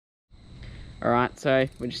Alright, so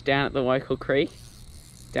we're just down at the local creek.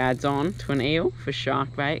 Dad's on to an eel for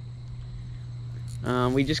shark bait.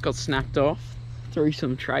 We just got snapped off through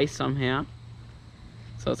some trace somehow.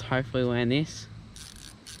 So let's hopefully land this.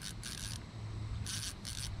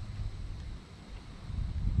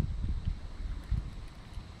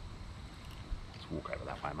 Let's walk over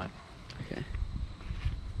that way, mate. Okay.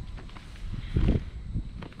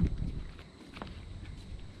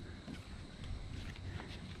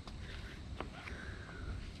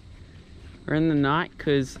 We're in the night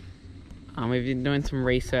because we've been doing some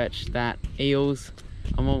research that eels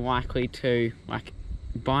are more likely to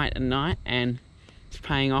bite at night, and it's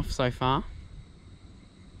paying off so far.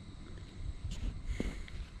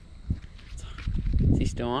 Is he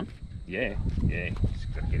still on? Yeah.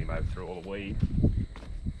 Just got to get him over through all the weed.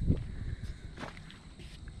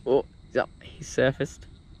 Oh, he's up. He's surfaced.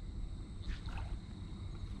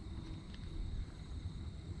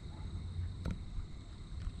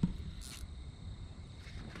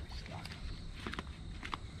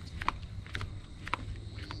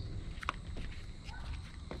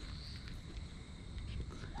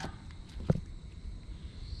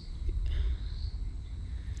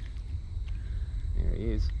 There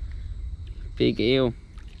he is. Big eel.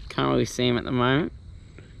 Can't really see him at the moment.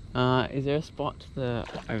 Is there a spot to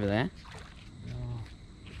over there?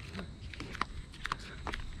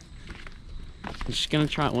 I'm just gonna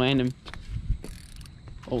try and land him.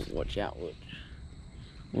 Oh, watch out, look.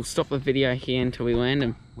 We'll stop the video here until we land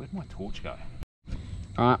him. Where'd my torch go?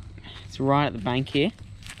 Alright, it's right at the bank here.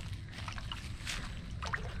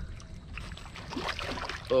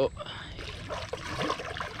 Oh.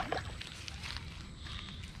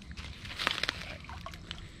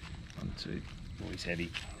 One, two. Oh, he's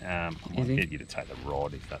heavy. I might get you to take the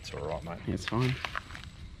rod if that's alright, mate. It's fine.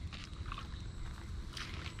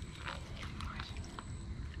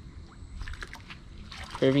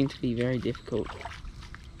 Proving to be very difficult.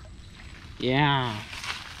 Yeah.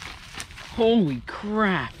 Holy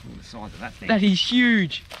crap. Look at the size of that thing. That is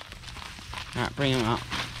huge. Alright, bring him up.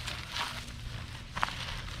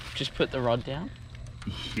 Just put the rod down.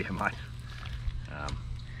 Yeah, mate.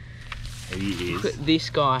 He is. Look at this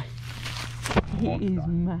guy. He is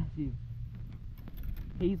massive.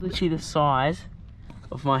 He's literally the size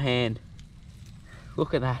of my hand.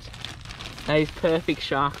 Look at that. That is perfect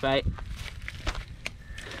shark bait.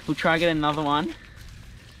 We'll try to get another one,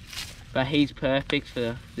 but he's perfect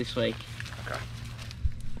for this week. Okay.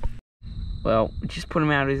 Well, we just put him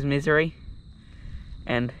out of his misery,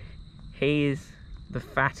 and he is the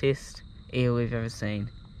fattest eel we've ever seen.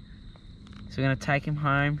 So we're going to take him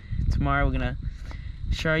home. Tomorrow we're going to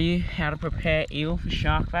show you how to prepare eel for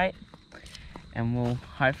shark bait, and we'll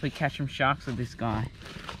hopefully catch some sharks with this guy.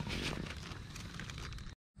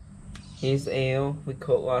 Here's the eel we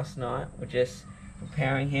caught last night. We're just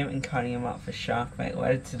preparing him and cutting him up for shark bait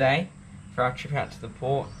later today for our trip out to the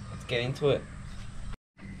port. Let's get into it.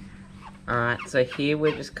 Alright, so here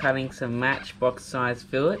we're just cutting some matchbox size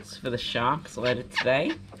fillets for the sharks later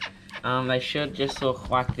today. They should just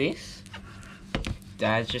look like this.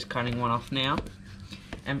 Dad's just cutting one off now.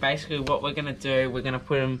 And basically what we're going to do, we're going to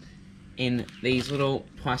put them in these little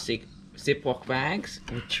plastic Ziploc bags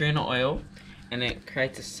with tuna oil, and it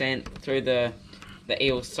creates a scent through the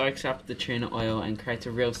eel, soaks up the tuna oil and creates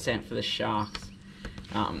a real scent for the sharks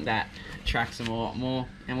that attracts them a lot more.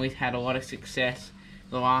 And we've had a lot of success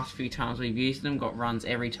the last few times we've used them, got runs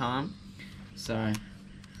every time. So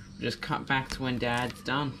we'll just cut back to when Dad's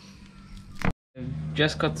done.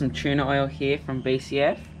 Just got some tuna oil here from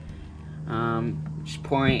BCF. Just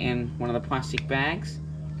pouring it in one of the plastic bags.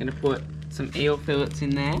 Gonna put some eel fillets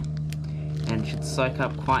in there, and it should soak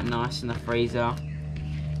up quite nice in the freezer.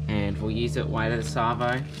 And we'll use it later to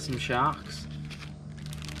Savo for some sharks.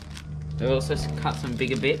 We also cut some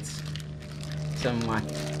bigger bits, some like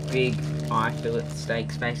big eye fillet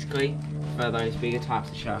steaks basically, for those bigger types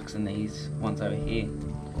of sharks than these ones over here.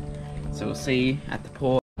 So we'll see you at the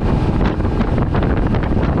port.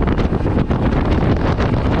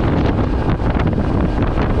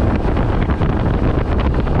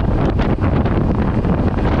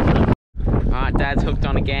 Alright, Dad's hooked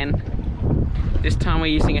on again. This time we're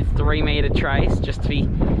using a 3-meter trace just to be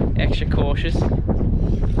extra cautious. Is he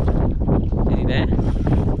there?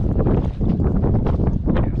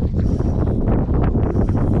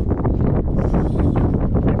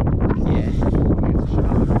 Yeah.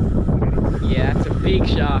 Yeah, that's a big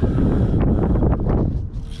shark. Isn't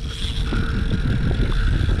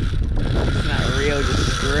that real?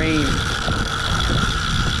 Just scream.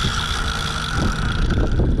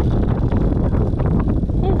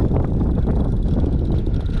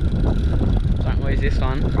 This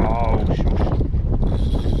one. Oh, shush.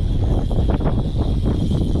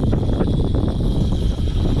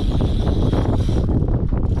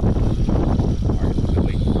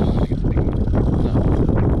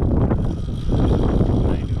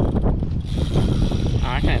 I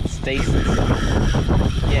reckon it's decent.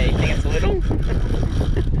 Yeah, you think it's a little?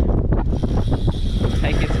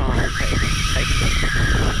 Take your time. Take it.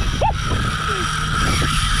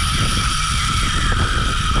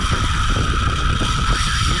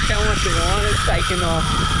 Look how much the line is taking off.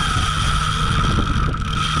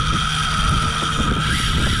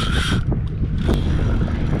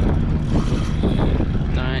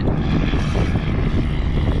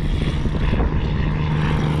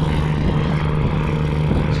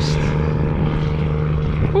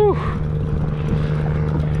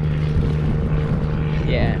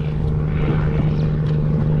 Yeah.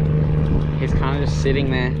 He's kind of just sitting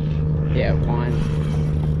there. Yeah, fine.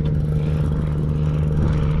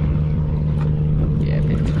 Yeah, a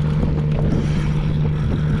bit.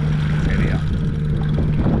 There we are.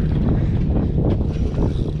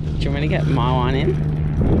 Do you want me to get my one in?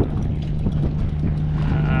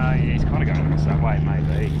 Yeah, he's kind of going across that way,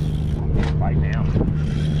 maybe. Late now.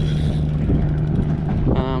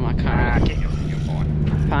 I can't. Keep yours in, you're fine.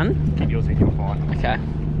 Pun? Keep yours in, you're fine. Okay.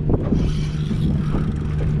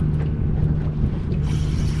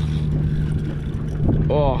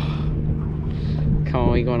 Oh. Come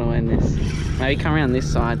on, we want to win this. Maybe come around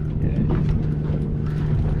this side. Yeah.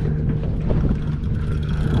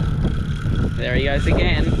 There he goes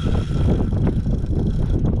again.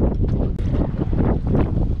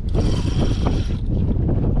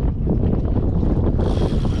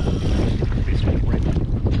 This one's red.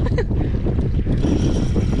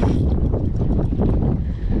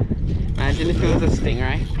 Imagine if it was a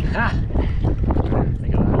stingray. Ha!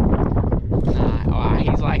 Think of that. Nah, oh,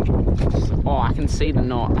 he's like, oh, I can see the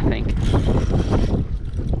knot, I think.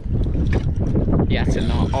 Yeah, it's a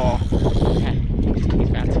knot. Oh, okay. He's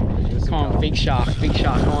about to. Come on, big shark,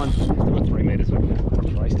 come on. Got 3 metres of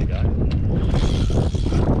race to go.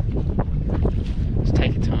 Just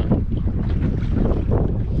take your time.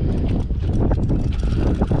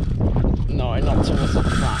 No, not towards the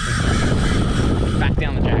front. Back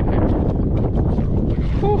down the drag route.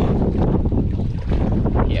 Whew.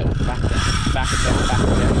 Yeah, back it down.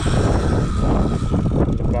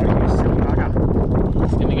 The boat is still bugger.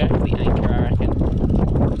 It's gonna go for the anchor, I reckon.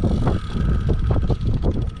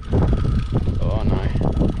 Oh no.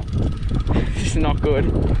 This is not good.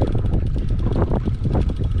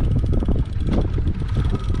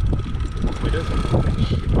 What is it?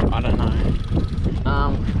 I don't know.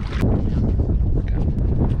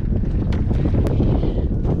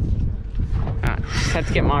 Just had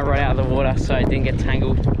to get my rod out of the water so it didn't get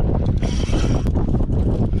tangled.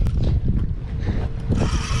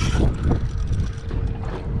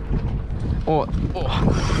 Oh,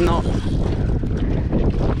 no.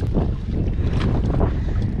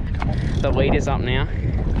 The leader's up now.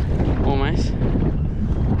 Almost.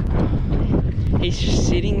 He's just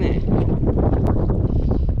sitting there.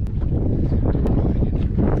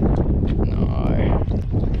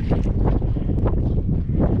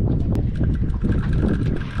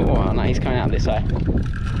 Oh no, he's coming out this way.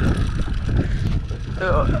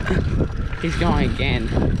 He's going again.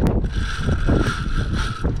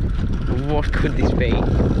 What could this be?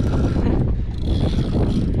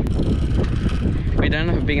 We don't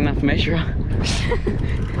have a big enough measurer. Oh,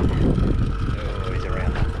 he's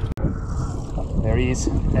around. There he is,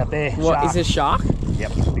 out there. What, shark. is it a shark?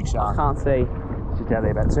 Yep, big shark. Can't see. Just out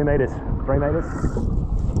there, about 2 metres, 3 metres.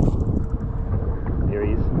 There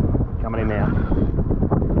he is, coming in now.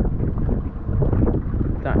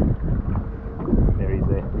 Don't. There he is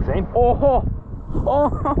there. You see him? Oh! Oh!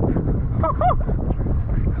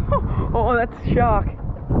 Oh, that's a shark.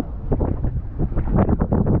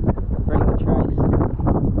 Bring the trace.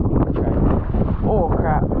 Oh,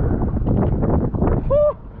 crap.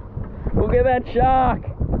 Woo! Look at that shark.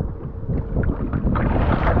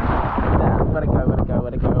 Let it go.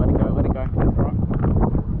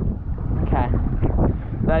 Okay.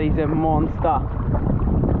 That is a monster.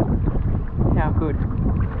 How good.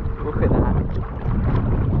 Look at that.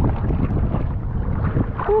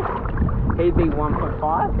 Whew. He'd be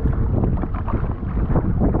 1.5.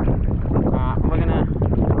 We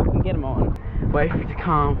can get him on. Wait for it to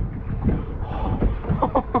calm.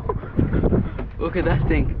 Look at that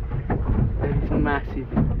thing. That is massive.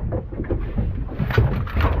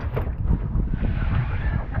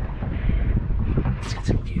 Let's get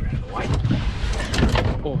some gear out of the way.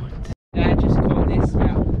 Oh, Dad just caught this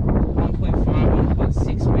about 1.5,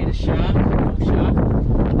 1.6 metre shark. A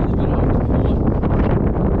little bit off the board.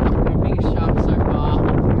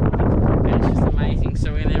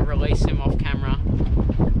 release them off